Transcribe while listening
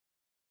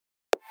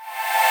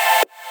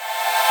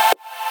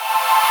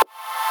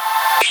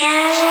Come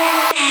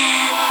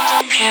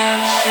and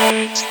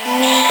comfort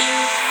me.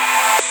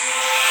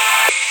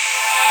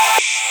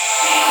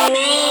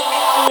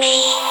 Make me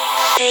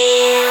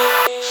feel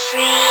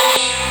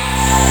free.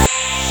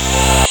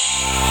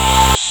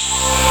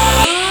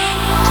 And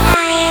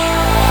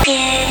I'll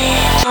give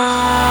it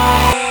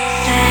all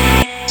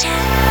back to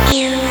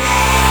you.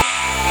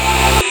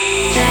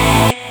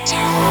 Back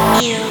to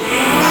you.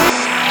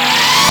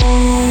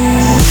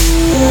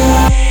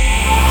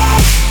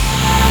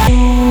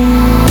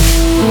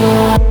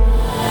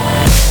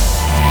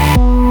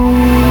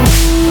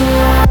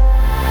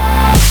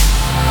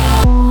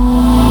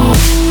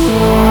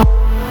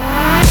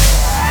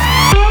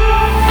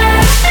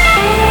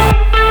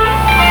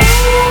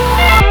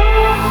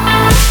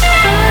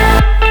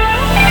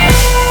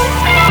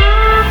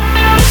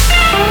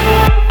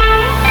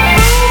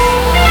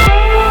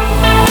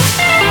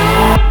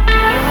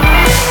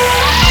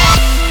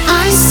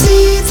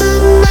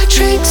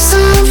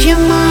 Of your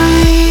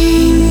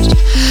mind,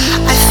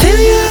 I feel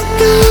you're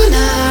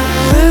gonna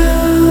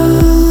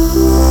rule.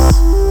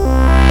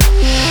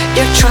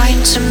 You're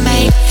trying to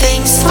make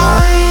things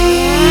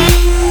fine.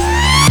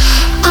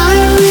 I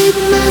read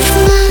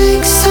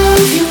mathematics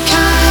of your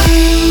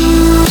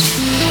kind.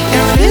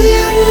 You really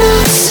are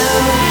not so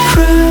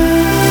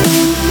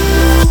cruel.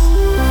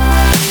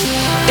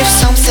 If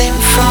something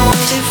from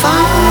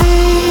divine.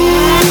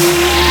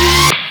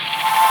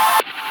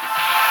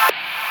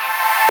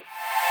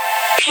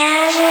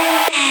 Come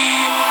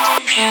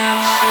and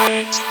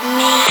comfort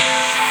me.